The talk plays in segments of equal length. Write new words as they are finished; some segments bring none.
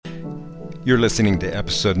You're listening to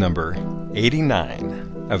episode number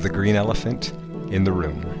 89 of The Green Elephant in the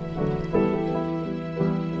Room.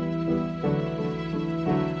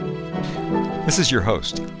 This is your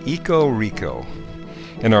host, Eco Rico.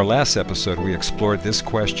 In our last episode, we explored this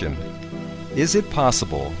question: is it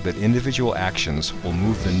possible that individual actions will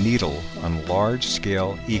move the needle on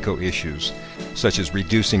large-scale eco-issues, such as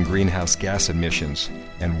reducing greenhouse gas emissions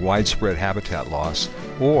and widespread habitat loss,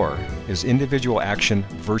 or is individual action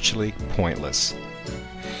virtually pointless?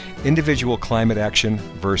 Individual climate action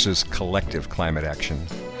versus collective climate action.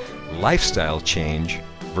 Lifestyle change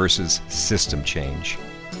versus system change.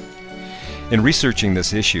 In researching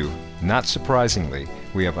this issue, not surprisingly,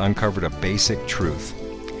 we have uncovered a basic truth.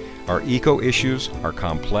 Our eco-issues are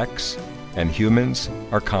complex, and humans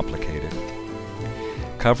are complicated.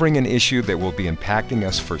 Covering an issue that will be impacting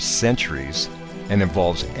us for centuries and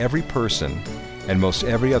involves every person and most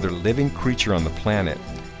every other living creature on the planet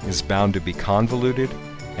is bound to be convoluted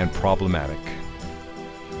and problematic.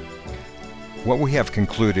 What we have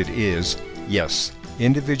concluded is, yes,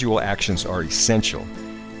 individual actions are essential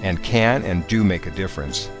and can and do make a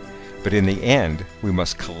difference. But in the end, we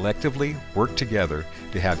must collectively work together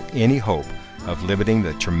to have any hope of limiting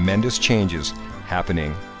the tremendous changes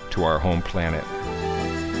happening to our home planet.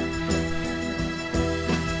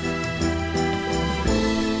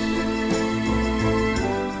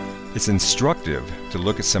 It's instructive to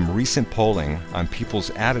look at some recent polling on people's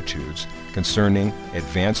attitudes concerning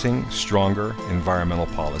advancing stronger environmental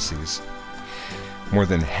policies. More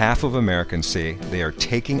than half of Americans say they are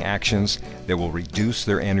taking actions that will reduce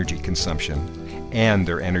their energy consumption and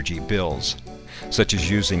their energy bills, such as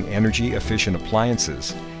using energy-efficient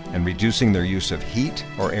appliances and reducing their use of heat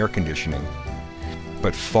or air conditioning.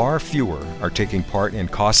 But far fewer are taking part in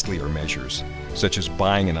costlier measures, such as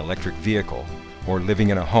buying an electric vehicle or living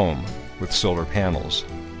in a home with solar panels.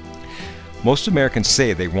 Most Americans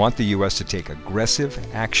say they want the U.S. to take aggressive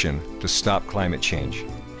action to stop climate change,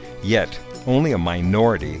 yet only a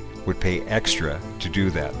minority would pay extra to do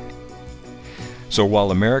that. So while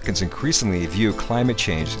Americans increasingly view climate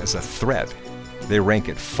change as a threat, they rank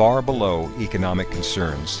it far below economic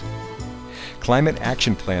concerns. Climate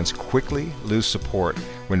action plans quickly lose support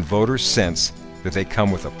when voters sense that they come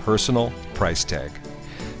with a personal price tag,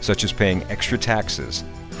 such as paying extra taxes,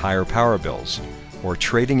 higher power bills, or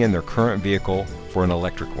trading in their current vehicle for an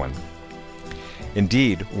electric one.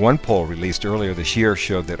 Indeed, one poll released earlier this year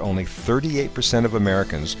showed that only 38% of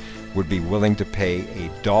Americans would be willing to pay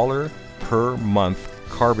 $1 per month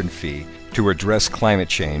carbon fee to address climate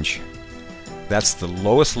change. That's the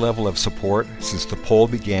lowest level of support since the poll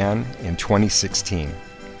began in 2016.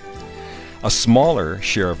 A smaller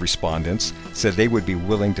share of respondents said they would be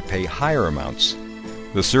willing to pay higher amounts.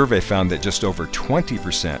 The survey found that just over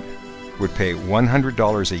 20% would pay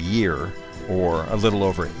 $100 a year, or a little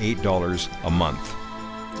over $8 a month.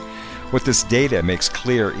 What this data makes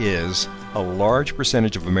clear is a large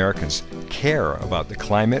percentage of Americans care about the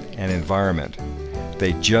climate and environment.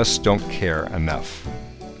 They just don't care enough.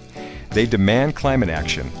 They demand climate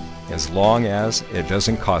action as long as it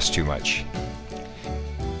doesn't cost too much.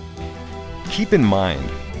 Keep in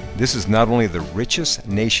mind, this is not only the richest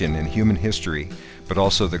nation in human history, but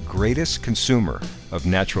also the greatest consumer of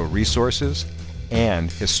natural resources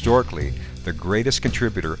and, historically, the greatest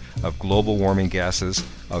contributor of global warming gases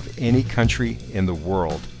of any country in the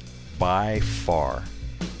world, by far.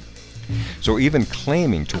 So even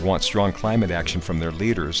claiming to want strong climate action from their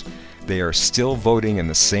leaders, they are still voting in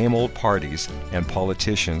the same old parties and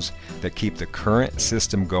politicians that keep the current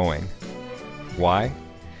system going. Why?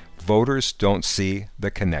 Voters don't see the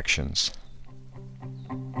connections.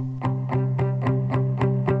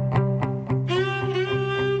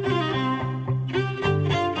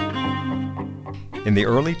 In the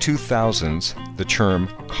early 2000s, the term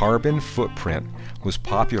carbon footprint was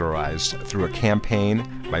popularized through a campaign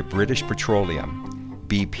by British Petroleum,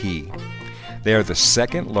 BP. They are the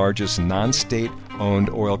second largest non-state-owned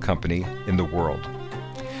oil company in the world.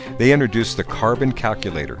 They introduced the carbon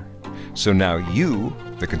calculator, so now you,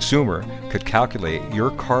 the consumer, could calculate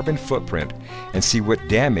your carbon footprint and see what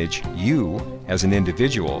damage you, as an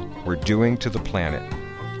individual, were doing to the planet.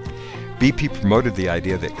 BP promoted the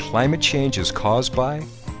idea that climate change is caused by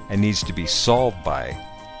and needs to be solved by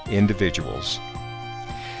individuals.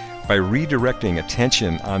 By redirecting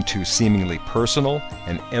attention onto seemingly personal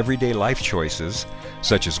and everyday life choices,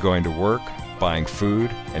 such as going to work, buying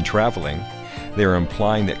food, and traveling, they are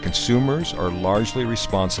implying that consumers are largely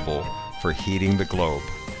responsible for heating the globe.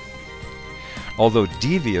 Although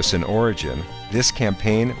devious in origin, this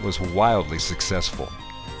campaign was wildly successful.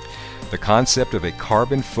 The concept of a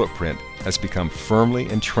carbon footprint has become firmly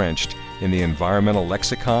entrenched in the environmental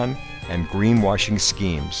lexicon and greenwashing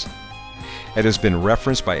schemes. It has been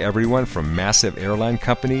referenced by everyone from massive airline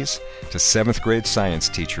companies to 7th grade science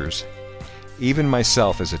teachers. Even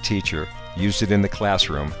myself as a teacher used it in the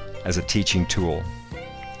classroom as a teaching tool.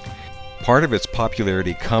 Part of its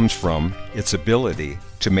popularity comes from its ability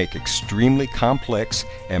to make extremely complex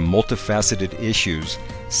and multifaceted issues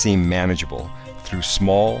seem manageable through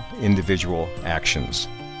small individual actions.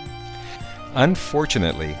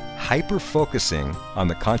 Unfortunately, hyper-focusing on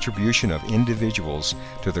the contribution of individuals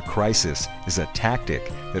to the crisis is a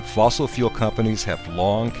tactic that fossil fuel companies have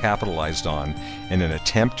long capitalized on in an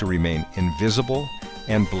attempt to remain invisible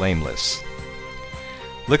and blameless.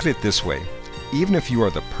 Look at it this way. Even if you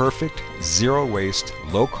are the perfect, zero-waste,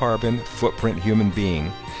 low-carbon footprint human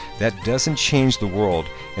being, that doesn't change the world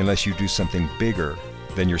unless you do something bigger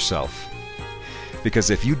than yourself.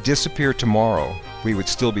 Because if you disappear tomorrow, we would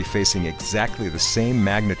still be facing exactly the same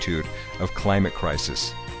magnitude of climate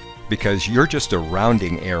crisis, because you're just a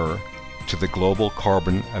rounding error to the global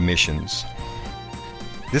carbon emissions.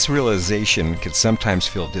 This realization can sometimes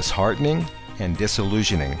feel disheartening and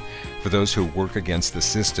disillusioning for those who work against the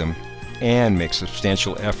system and make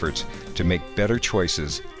substantial efforts to make better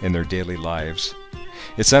choices in their daily lives.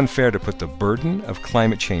 It's unfair to put the burden of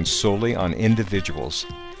climate change solely on individuals,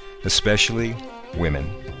 especially women.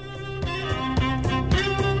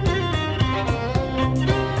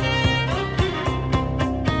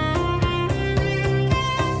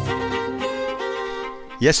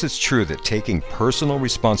 Yes, it's true that taking personal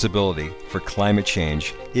responsibility for climate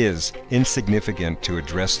change is insignificant to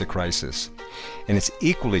address the crisis. And it's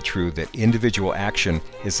equally true that individual action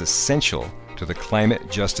is essential to the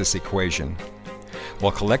climate justice equation.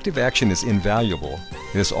 While collective action is invaluable,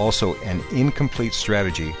 it is also an incomplete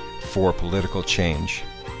strategy for political change.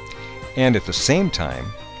 And at the same time,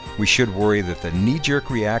 we should worry that the knee-jerk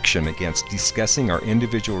reaction against discussing our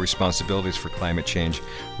individual responsibilities for climate change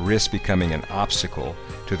risks becoming an obstacle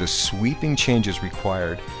to the sweeping changes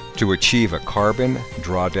required to achieve a carbon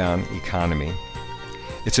drawdown economy.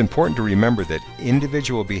 It's important to remember that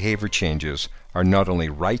individual behavior changes are not only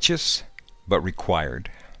righteous, but required.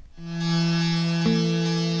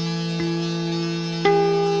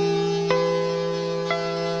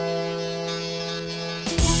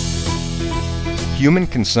 Human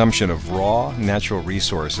consumption of raw natural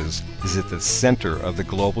resources is at the center of the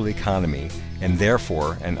global economy and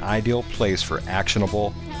therefore an ideal place for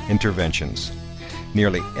actionable interventions.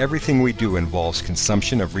 Nearly everything we do involves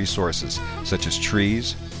consumption of resources such as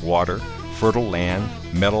trees, water, fertile land,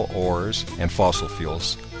 metal ores, and fossil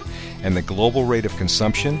fuels. And the global rate of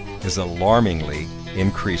consumption is alarmingly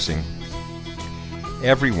increasing.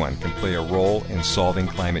 Everyone can play a role in solving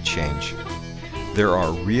climate change. There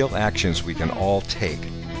are real actions we can all take,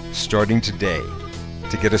 starting today,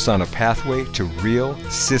 to get us on a pathway to real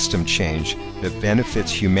system change that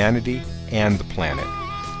benefits humanity and the planet.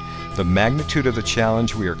 The magnitude of the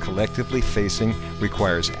challenge we are collectively facing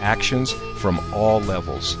requires actions from all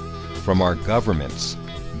levels, from our governments,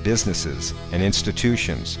 businesses and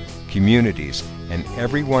institutions, communities, and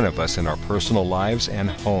every one of us in our personal lives and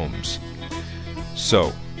homes. So,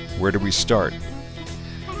 where do we start?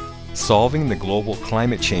 Solving the global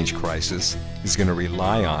climate change crisis is going to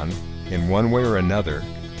rely on, in one way or another,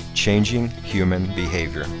 changing human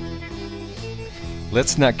behavior.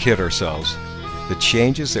 Let's not kid ourselves. The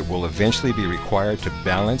changes that will eventually be required to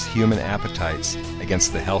balance human appetites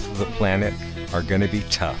against the health of the planet are going to be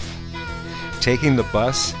tough. Taking the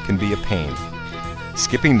bus can be a pain.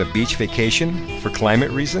 Skipping the beach vacation for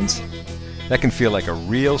climate reasons? That can feel like a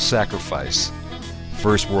real sacrifice.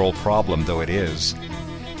 First world problem though it is.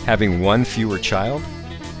 Having one fewer child?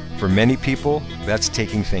 For many people, that's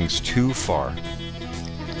taking things too far.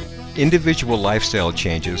 Individual lifestyle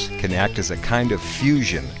changes can act as a kind of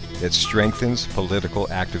fusion that strengthens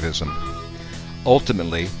political activism.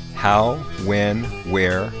 Ultimately, how, when,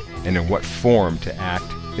 where, and in what form to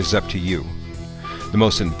act is up to you. The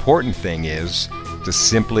most important thing is to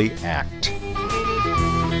simply act.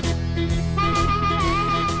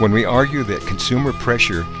 When we argue that consumer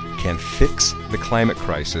pressure can fix the climate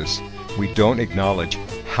crisis, we don't acknowledge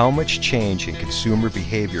how much change in consumer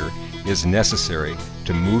behavior is necessary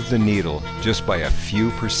to move the needle just by a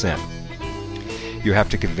few percent. You have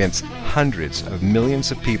to convince hundreds of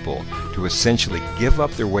millions of people to essentially give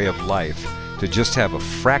up their way of life to just have a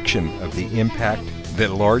fraction of the impact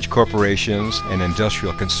that large corporations and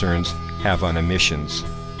industrial concerns have on emissions.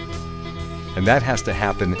 And that has to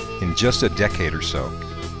happen in just a decade or so.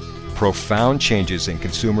 Profound changes in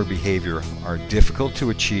consumer behavior are difficult to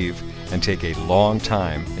achieve and take a long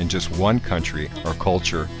time in just one country or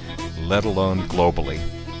culture, let alone globally.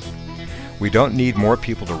 We don't need more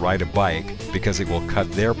people to ride a bike because it will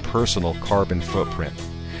cut their personal carbon footprint.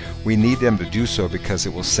 We need them to do so because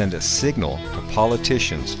it will send a signal to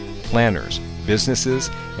politicians, planners, businesses,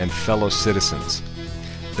 and fellow citizens.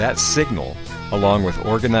 That signal, along with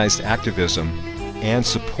organized activism and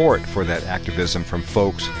support for that activism from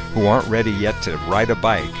folks who aren't ready yet to ride a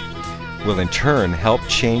bike, will in turn help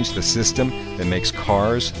change the system that makes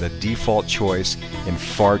cars the default choice in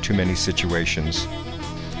far too many situations.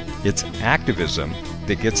 It's activism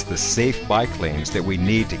that gets the safe bike lanes that we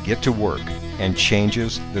need to get to work and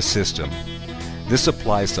changes the system. This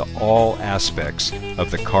applies to all aspects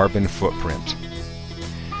of the carbon footprint.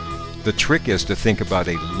 The trick is to think about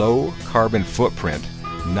a low carbon footprint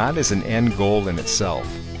not as an end goal in itself.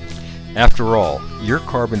 After all, your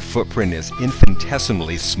carbon footprint is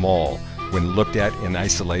infinitesimally small when looked at in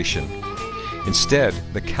isolation. Instead,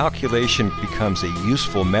 the calculation becomes a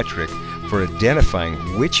useful metric for identifying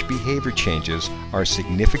which behavior changes are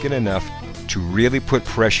significant enough to really put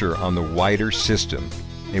pressure on the wider system,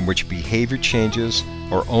 in which behavior changes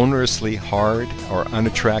are onerously hard or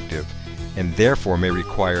unattractive and therefore may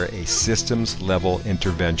require a systems-level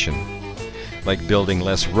intervention, like building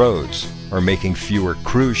less roads or making fewer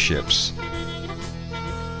cruise ships.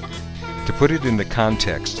 To put it into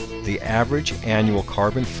context, the average annual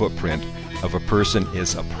carbon footprint of a person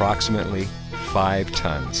is approximately 5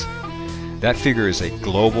 tons. That figure is a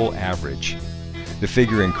global average. The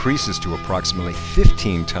figure increases to approximately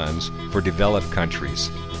 15 tons for developed countries.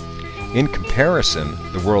 In comparison,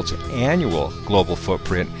 the world's annual global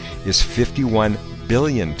footprint is 51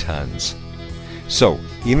 billion tons. So,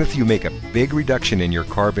 even if you make a big reduction in your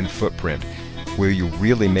carbon footprint, will you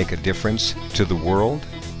really make a difference to the world?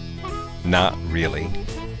 Not really.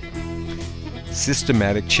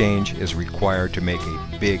 Systematic change is required to make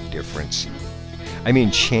a big difference. I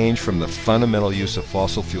mean change from the fundamental use of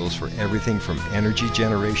fossil fuels for everything from energy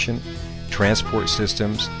generation, transport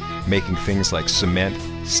systems, making things like cement,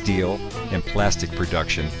 steel, and plastic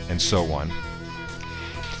production, and so on.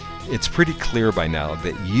 It's pretty clear by now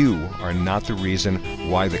that you are not the reason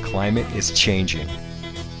why the climate is changing,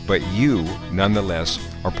 but you, nonetheless,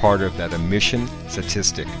 are part of that emission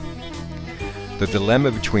statistic. The dilemma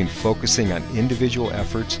between focusing on individual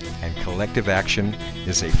efforts and collective action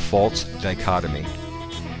is a false dichotomy.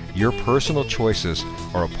 Your personal choices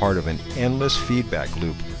are a part of an endless feedback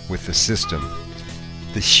loop with the system.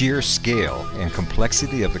 The sheer scale and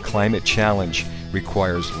complexity of the climate challenge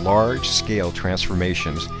requires large-scale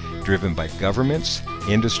transformations driven by governments,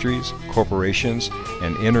 industries, corporations,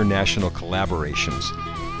 and international collaborations.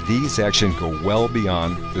 These actions go well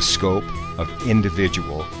beyond the scope of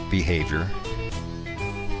individual behavior.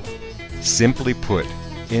 Simply put,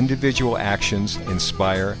 individual actions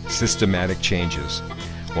inspire systematic changes,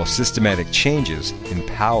 while systematic changes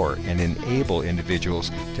empower and enable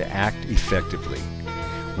individuals to act effectively.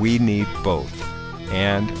 We need both,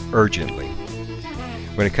 and urgently.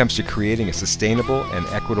 When it comes to creating a sustainable and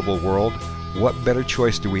equitable world, what better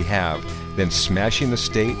choice do we have than smashing the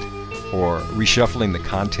state or reshuffling the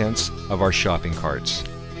contents of our shopping carts?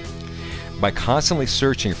 By constantly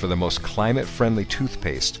searching for the most climate-friendly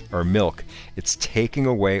toothpaste or milk, it's taking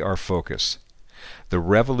away our focus. The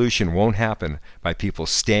revolution won't happen by people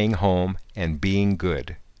staying home and being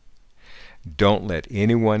good. Don't let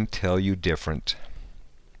anyone tell you different.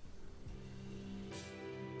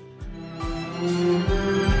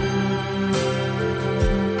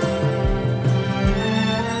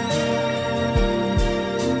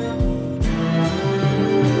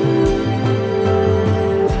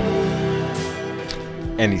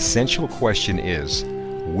 An essential question is,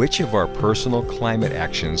 which of our personal climate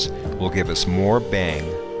actions will give us more bang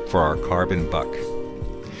for our carbon buck?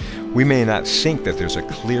 We may not think that there's a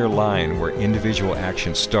clear line where individual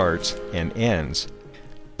action starts and ends,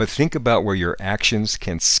 but think about where your actions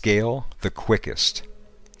can scale the quickest.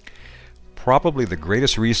 Probably the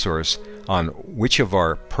greatest resource on which of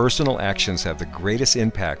our personal actions have the greatest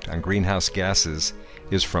impact on greenhouse gases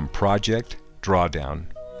is from Project Drawdown.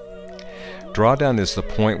 Drawdown is the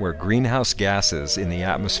point where greenhouse gases in the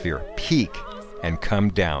atmosphere peak and come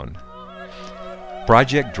down.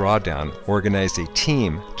 Project Drawdown organized a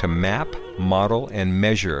team to map, model, and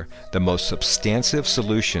measure the most substantive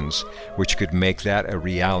solutions which could make that a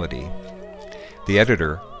reality. The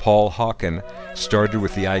editor, Paul Hawken, started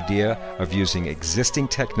with the idea of using existing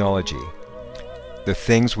technology, the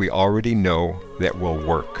things we already know that will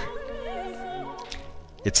work.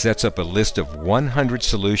 It sets up a list of 100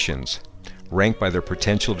 solutions, ranked by their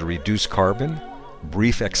potential to reduce carbon,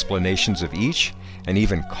 brief explanations of each, and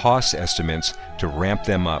even cost estimates to ramp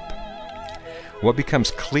them up. What becomes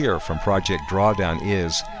clear from Project Drawdown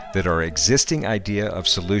is that our existing idea of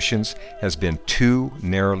solutions has been too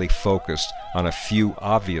narrowly focused on a few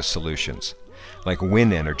obvious solutions, like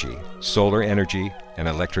wind energy, solar energy, and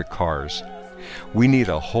electric cars. We need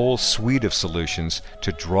a whole suite of solutions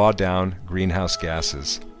to draw down greenhouse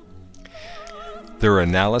gases. Their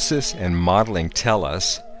analysis and modeling tell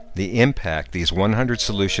us the impact these 100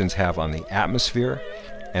 solutions have on the atmosphere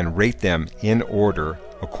and rate them in order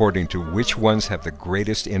according to which ones have the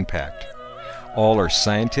greatest impact. All are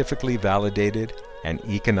scientifically validated and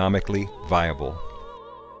economically viable.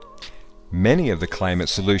 Many of the climate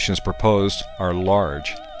solutions proposed are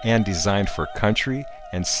large and designed for country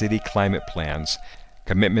and city climate plans,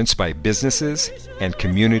 commitments by businesses, and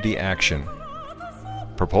community action.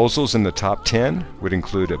 Proposals in the top 10 would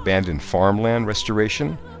include abandoned farmland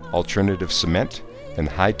restoration, alternative cement, and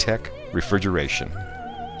high-tech refrigeration.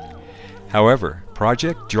 However,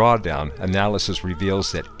 Project Drawdown analysis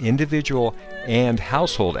reveals that individual and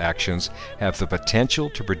household actions have the potential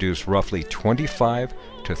to produce roughly 25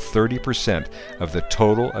 to 30% of the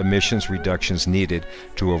total emissions reductions needed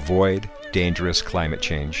to avoid dangerous climate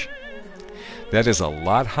change. That is a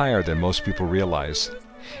lot higher than most people realize.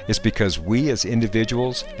 It's because we as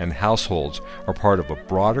individuals and households are part of a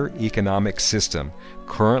broader economic system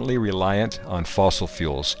currently reliant on fossil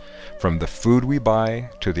fuels, from the food we buy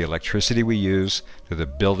to the electricity we use to the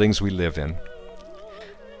buildings we live in.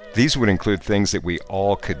 These would include things that we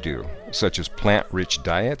all could do, such as plant-rich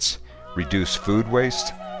diets, reduce food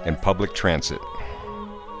waste, and public transit.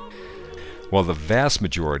 While the vast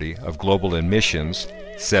majority of global emissions,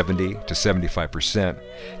 70 to 75%,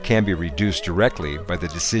 can be reduced directly by the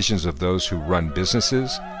decisions of those who run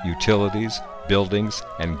businesses, utilities, buildings,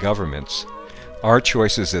 and governments, our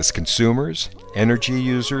choices as consumers, energy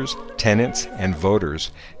users, tenants, and voters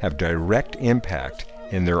have direct impact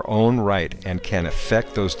in their own right and can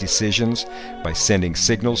affect those decisions by sending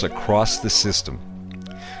signals across the system.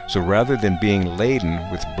 So rather than being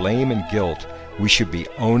laden with blame and guilt, we should be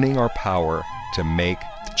owning our power to make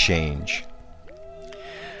the change.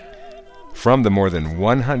 From the more than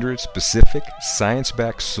 100 specific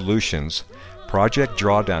science-backed solutions Project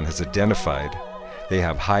Drawdown has identified, they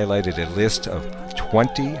have highlighted a list of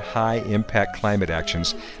 20 high-impact climate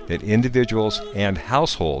actions that individuals and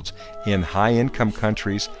households in high-income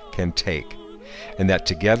countries can take, and that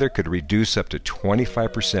together could reduce up to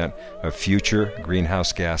 25% of future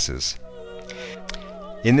greenhouse gases.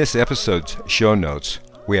 In this episode's show notes,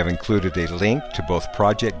 we have included a link to both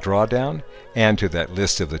Project Drawdown and to that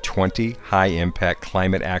list of the 20 high-impact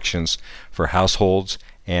climate actions for households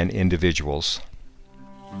and individuals.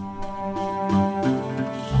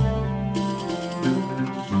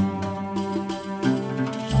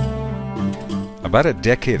 About a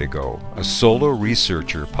decade ago, a solo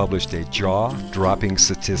researcher published a jaw-dropping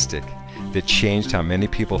statistic that changed how many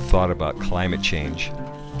people thought about climate change.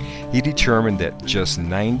 He determined that just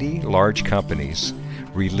 90 large companies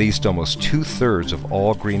released almost two-thirds of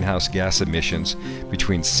all greenhouse gas emissions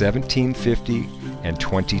between 1750 and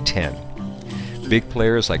 2010. Big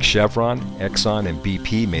players like Chevron, Exxon, and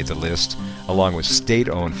BP made the list, along with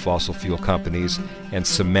state-owned fossil fuel companies and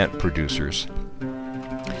cement producers.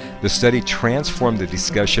 The study transformed the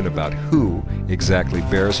discussion about who exactly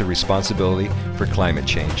bears the responsibility for climate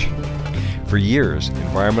change. For years,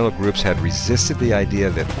 environmental groups had resisted the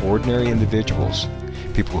idea that ordinary individuals,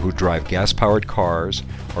 people who drive gas-powered cars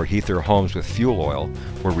or heat their homes with fuel oil,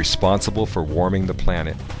 were responsible for warming the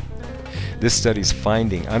planet. This study's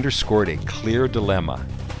finding underscored a clear dilemma.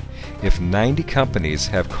 If 90 companies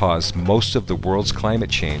have caused most of the world's climate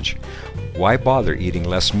change, why bother eating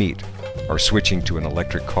less meat or switching to an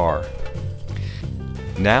electric car?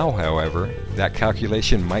 Now, however, that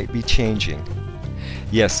calculation might be changing.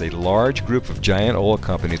 Yes, a large group of giant oil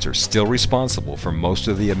companies are still responsible for most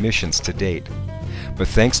of the emissions to date. But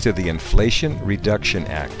thanks to the Inflation Reduction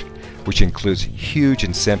Act, which includes huge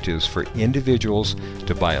incentives for individuals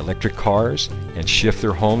to buy electric cars and shift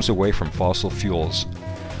their homes away from fossil fuels,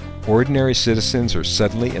 ordinary citizens are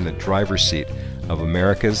suddenly in the driver's seat of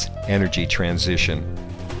America's energy transition.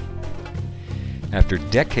 After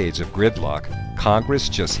decades of gridlock, Congress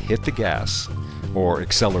just hit the gas, or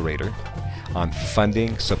accelerator, on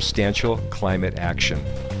funding substantial climate action.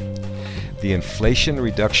 The Inflation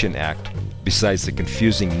Reduction Act, besides the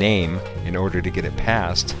confusing name in order to get it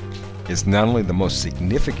passed, is not only the most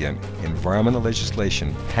significant environmental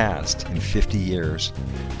legislation passed in 50 years,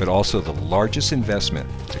 but also the largest investment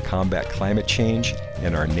to combat climate change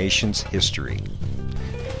in our nation's history.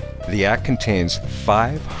 The act contains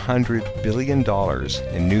 $500 billion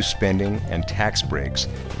in new spending and tax breaks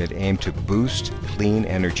that aim to boost clean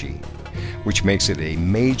energy, which makes it a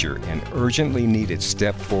major and urgently needed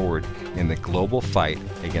step forward in the global fight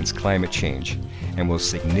against climate change and will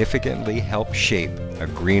significantly help shape a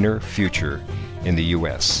greener future in the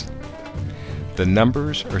U.S. The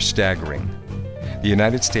numbers are staggering. The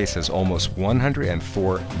United States has almost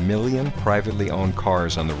 104 million privately owned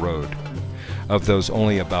cars on the road. Of those,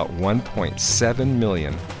 only about 1.7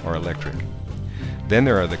 million are electric. Then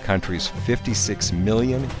there are the country's 56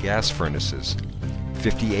 million gas furnaces,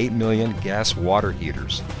 58 million gas water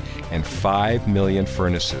heaters, and 5 million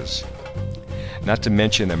furnaces. Not to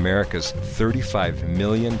mention America's 35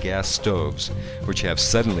 million gas stoves, which have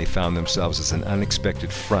suddenly found themselves as an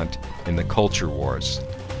unexpected front in the culture wars.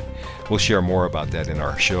 We'll share more about that in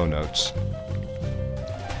our show notes.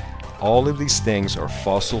 All of these things are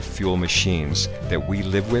fossil fuel machines that we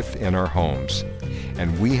live with in our homes,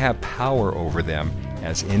 and we have power over them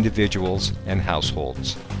as individuals and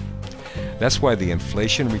households. That's why the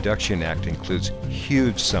Inflation Reduction Act includes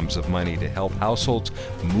huge sums of money to help households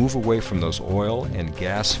move away from those oil and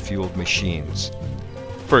gas-fueled machines.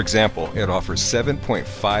 For example, it offers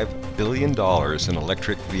 $7.5 billion in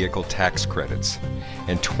electric vehicle tax credits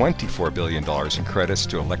and $24 billion in credits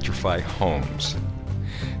to electrify homes.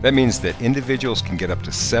 That means that individuals can get up to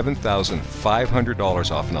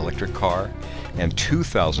 $7,500 off an electric car and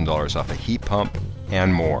 $2,000 off a heat pump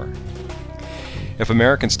and more. If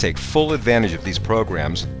Americans take full advantage of these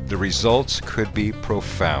programs, the results could be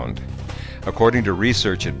profound. According to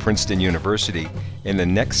research at Princeton University, in the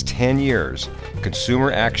next 10 years,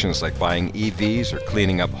 consumer actions like buying EVs or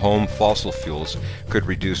cleaning up home fossil fuels could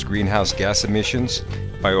reduce greenhouse gas emissions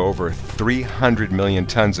by over 300 million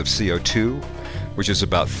tons of CO2, which is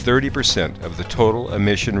about 30% of the total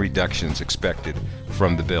emission reductions expected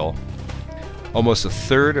from the bill. Almost a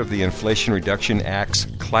third of the Inflation Reduction Act's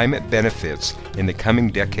climate benefits in the coming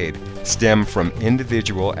decade stem from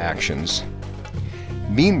individual actions.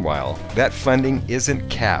 Meanwhile, that funding isn't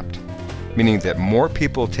capped, meaning that more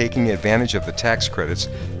people taking advantage of the tax credits,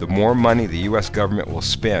 the more money the U.S. government will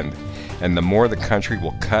spend, and the more the country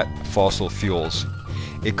will cut fossil fuels.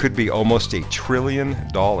 It could be almost $1 trillion.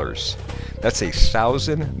 That's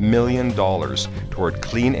 $1,000 million toward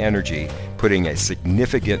clean energy, putting a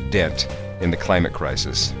significant dent in the climate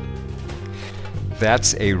crisis.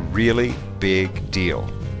 That's a really big deal.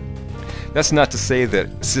 That's not to say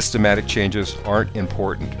that systematic changes aren't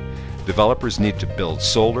important. Developers need to build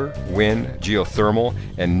solar, wind, geothermal,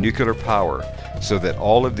 and nuclear power so that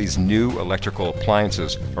all of these new electrical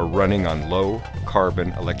appliances are running on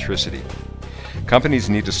low-carbon electricity. Companies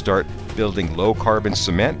need to start building low-carbon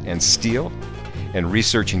cement and steel and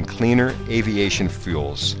researching cleaner aviation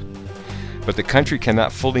fuels. But the country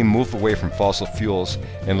cannot fully move away from fossil fuels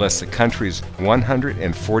unless the country's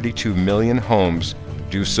 142 million homes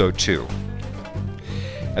do so too.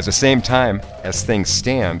 At the same time, as things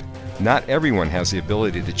stand, not everyone has the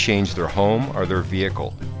ability to change their home or their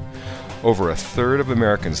vehicle. Over a third of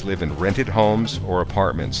Americans live in rented homes or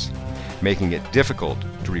apartments, making it difficult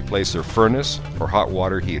to replace their furnace or hot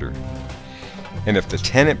water heater. And if the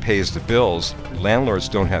tenant pays the bills, landlords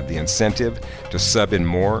don't have the incentive to sub in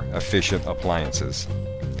more efficient appliances.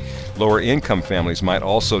 Lower income families might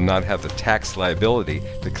also not have the tax liability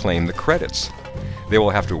to claim the credits. They will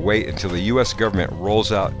have to wait until the U.S. government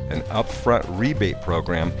rolls out an upfront rebate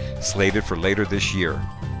program slated for later this year.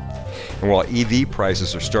 And while EV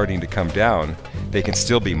prices are starting to come down, they can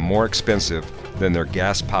still be more expensive than their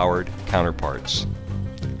gas-powered counterparts.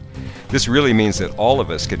 This really means that all of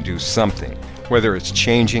us can do something, whether it's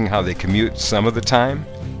changing how they commute some of the time,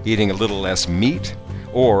 eating a little less meat,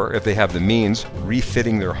 or if they have the means,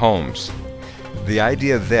 refitting their homes. The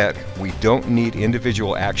idea that we don't need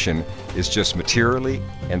individual action is just materially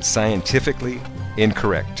and scientifically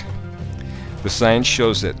incorrect. The science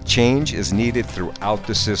shows that change is needed throughout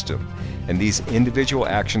the system, and these individual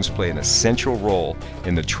actions play an essential role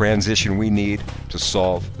in the transition we need to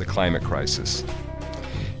solve the climate crisis.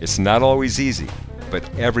 It's not always easy, but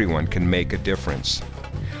everyone can make a difference.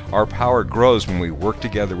 Our power grows when we work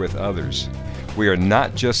together with others. We are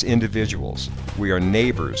not just individuals. We are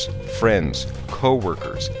neighbors, friends,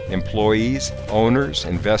 co-workers, employees, owners,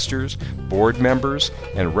 investors, board members,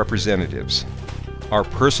 and representatives. Our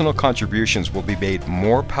personal contributions will be made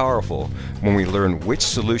more powerful when we learn which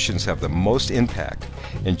solutions have the most impact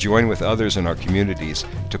and join with others in our communities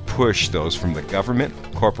to push those from the government,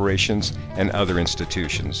 corporations, and other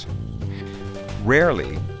institutions.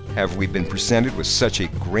 Rarely have we been presented with such a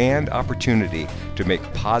grand opportunity to make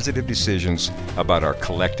positive decisions about our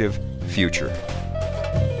collective future.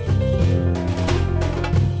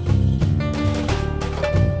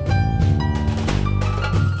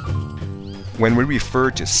 When we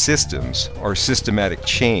refer to systems or systematic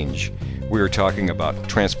change, we are talking about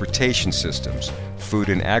transportation systems, food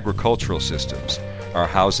and agricultural systems, our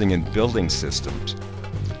housing and building systems.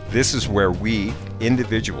 This is where we,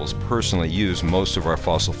 individuals, personally use most of our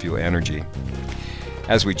fossil fuel energy.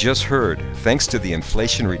 As we just heard, thanks to the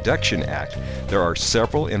Inflation Reduction Act, there are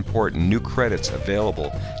several important new credits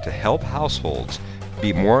available to help households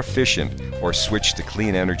be more efficient or switch to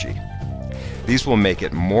clean energy. These will make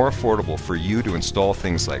it more affordable for you to install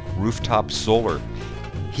things like rooftop solar,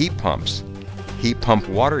 heat pumps, heat pump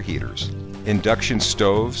water heaters, induction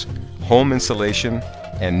stoves, home insulation,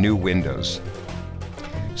 and new windows.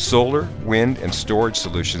 Solar, wind, and storage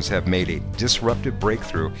solutions have made a disruptive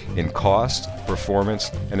breakthrough in cost,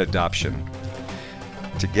 performance, and adoption.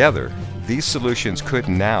 Together, these solutions could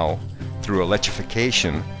now, through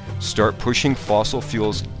electrification, start pushing fossil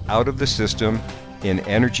fuels out of the system in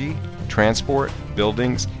energy, transport,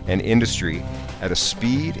 buildings, and industry at a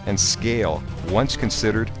speed and scale once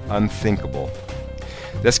considered unthinkable.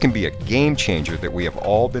 This can be a game changer that we have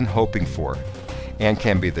all been hoping for, and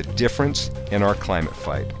can be the difference in our climate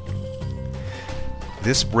fight.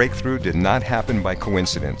 This breakthrough did not happen by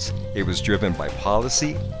coincidence. It was driven by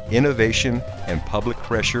policy, innovation, and public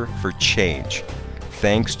pressure for change,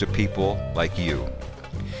 thanks to people like you.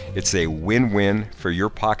 It's a win-win for your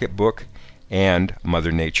pocketbook and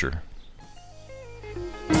Mother Nature.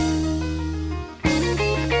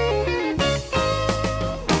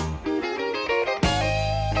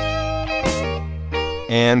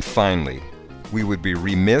 And finally, we would be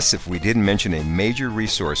remiss if we didn't mention a major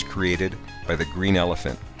resource created by the Green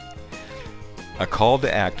Elephant. A Call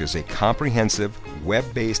to Act is a comprehensive,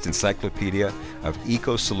 web-based encyclopedia of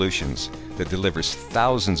eco-solutions that delivers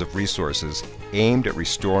thousands of resources aimed at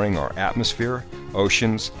restoring our atmosphere,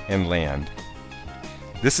 oceans, and land.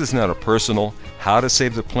 This is not a personal how to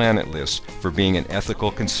save the planet list for being an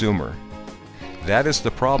ethical consumer. That is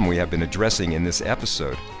the problem we have been addressing in this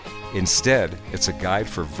episode. Instead, it's a guide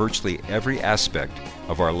for virtually every aspect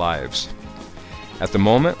of our lives. At the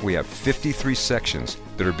moment, we have 53 sections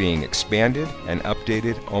that are being expanded and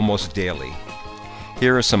updated almost daily.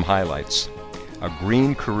 Here are some highlights. A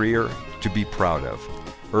green career to be proud of.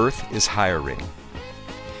 Earth is hiring.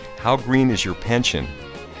 How green is your pension?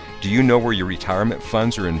 Do you know where your retirement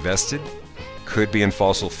funds are invested? Could be in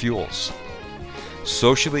fossil fuels.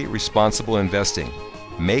 Socially responsible investing.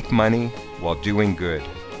 Make money while doing good.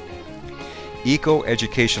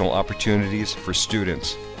 Eco-educational opportunities for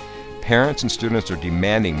students. Parents and students are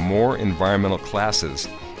demanding more environmental classes,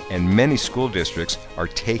 and many school districts are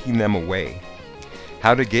taking them away.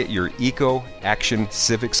 How to get your eco-action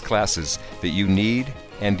civics classes that you need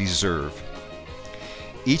and deserve.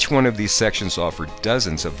 Each one of these sections offer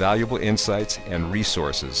dozens of valuable insights and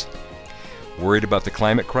resources. Worried about the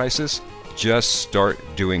climate crisis? Just start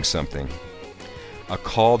doing something. A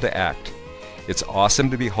Call to Act. It's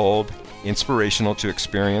awesome to behold, inspirational to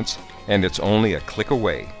experience, and it's only a click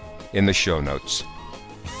away in the show notes.